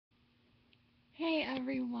Hey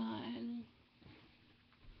everyone,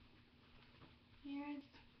 here's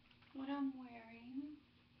what I'm wearing.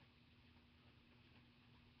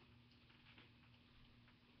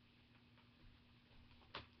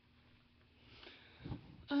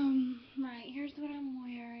 Right, here's what I'm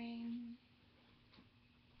wearing.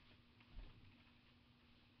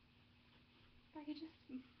 If I could just,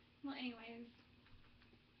 well anyways,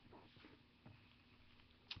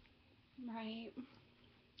 right.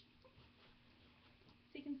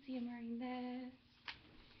 So you can see I'm wearing this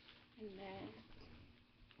and this.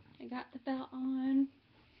 I got the belt on,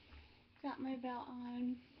 got my belt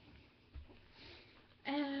on,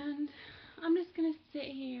 and I'm just gonna sit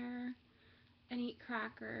here and eat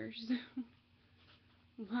crackers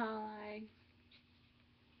while I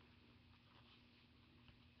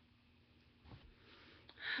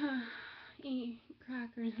eat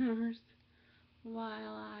crackers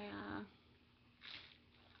while I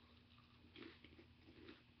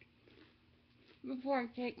before I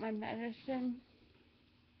take my medicine.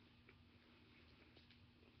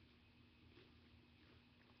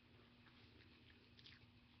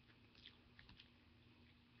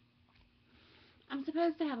 I'm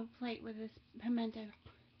supposed to have a plate with this pimento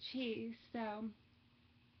cheese, so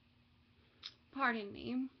pardon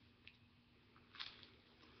me.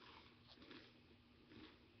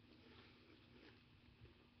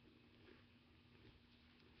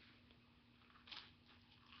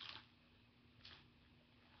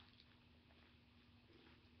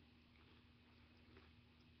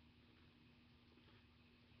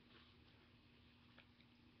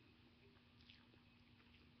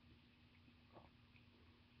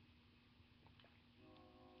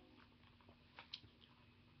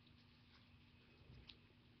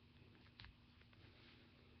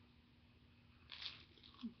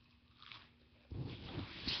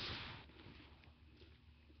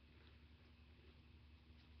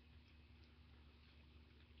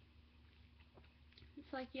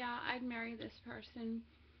 It's like, yeah, I'd marry this person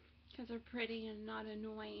because they're pretty and not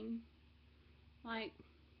annoying. Like,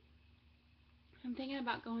 I'm thinking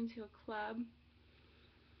about going to a club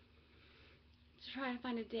to try to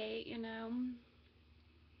find a date, you know.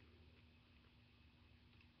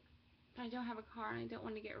 But I don't have a car and I don't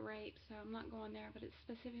want to get raped, so I'm not going there. But it's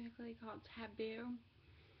specifically called Taboo.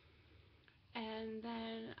 And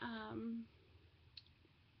then,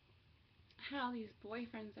 I had all these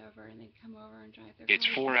boyfriends over and they'd come over and drive their cars.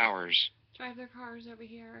 It's 4 hours. Drive their cars over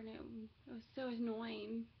here, and it was so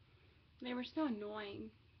annoying. They were so annoying.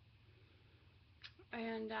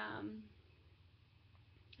 And I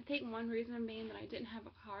think one reason being that I didn't have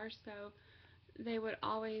a car, so they would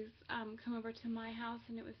always come over to my house,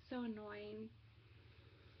 and it was so annoying.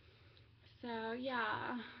 So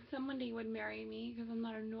yeah, somebody would marry me because I'm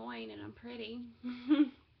not annoying and I'm pretty.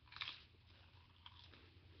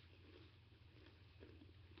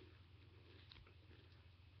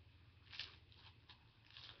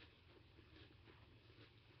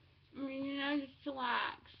 You know, just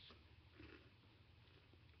relax.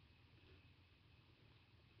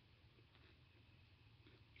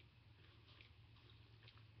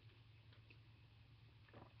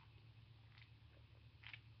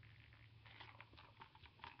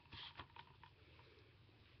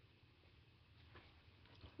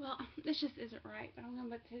 Well, this just isn't right, but I'm gonna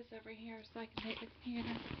put this over here so I can take the computer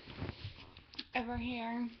over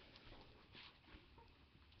here.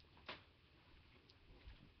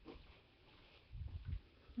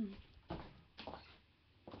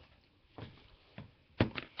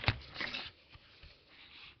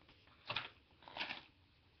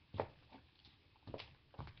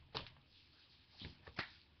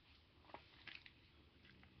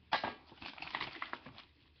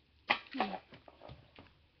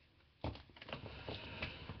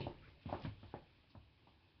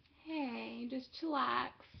 Hey, just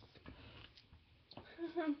chillax.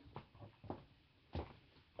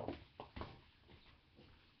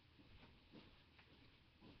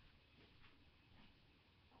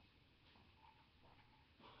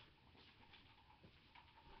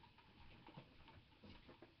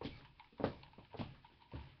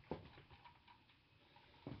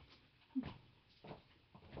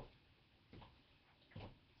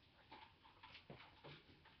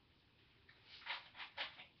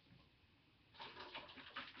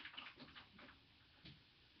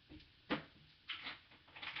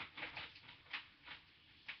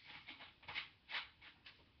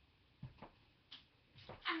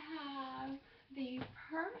 I have the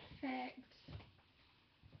perfect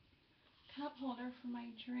cup holder for my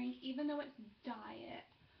drink, even though it's diet.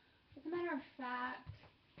 As a matter of fact,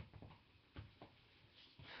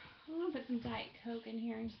 I'm gonna put some Diet Coke in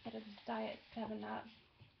here instead of this Diet 7-Up.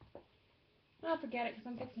 I'll forget it because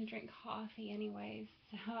I'm fixing to drink coffee anyways,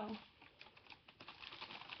 so.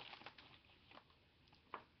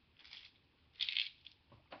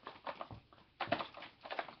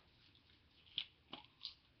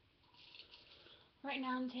 Right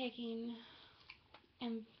now I'm taking,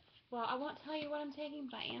 well, I won't tell you what I'm taking,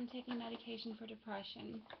 but I am taking medication for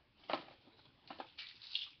depression.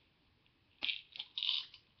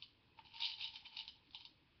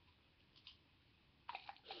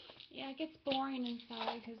 Yeah, it gets boring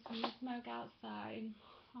inside because when you smoke outside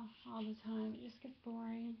all the time, it just gets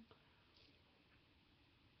boring.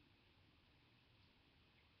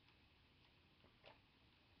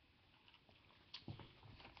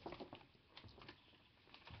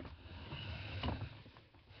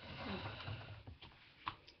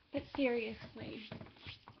 But seriously,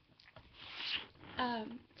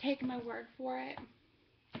 take my word for it.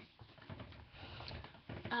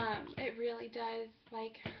 It really does.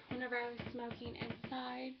 Like, whenever I was smoking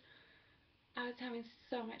inside, I was having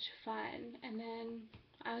so much fun, and then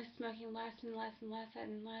I was smoking less and less and less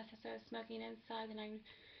and less as I was smoking inside than I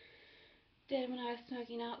did when I was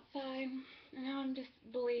smoking outside. And now I'm just,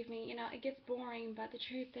 believe me, you know, it gets boring, but the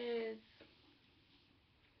truth is,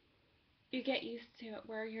 you get used to it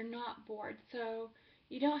where you're not bored. So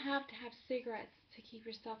you don't have to have cigarettes to keep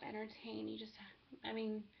yourself entertained. You just, I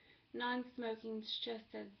mean, non-smoking's just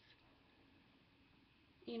as,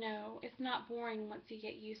 you know, it's not boring once you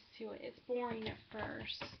get used to it. It's boring at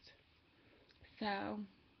first. So,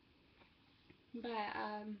 but,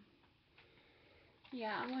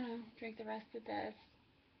 yeah, I'm gonna drink the rest of this.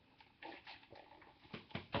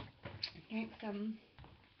 Drink some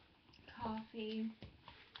coffee.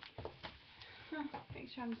 Make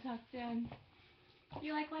sure I'm tucked in. Do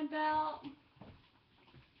you like my belt?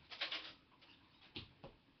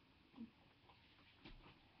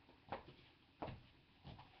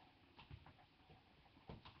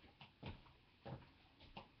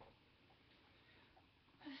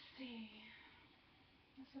 Let's see.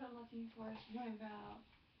 That's what I'm looking for. Is my belt.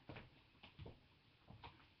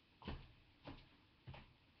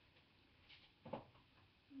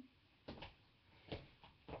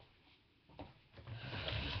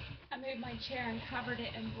 I moved my chair and covered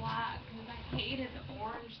it in black because I hated the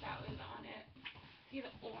orange that was on it. See the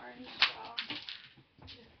orange? So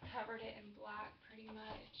just covered it in black pretty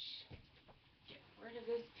much. Get rid of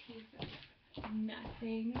this piece of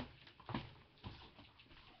nothing.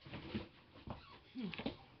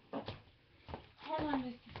 Hold on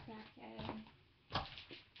just a second.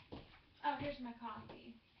 Oh, here's my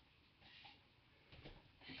coffee.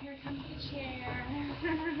 Here comes the chair.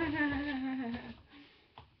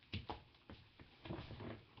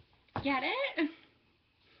 Get it?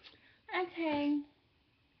 Okay.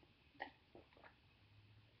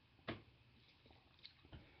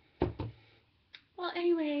 Well,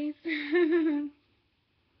 anyways.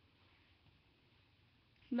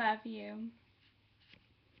 Love you.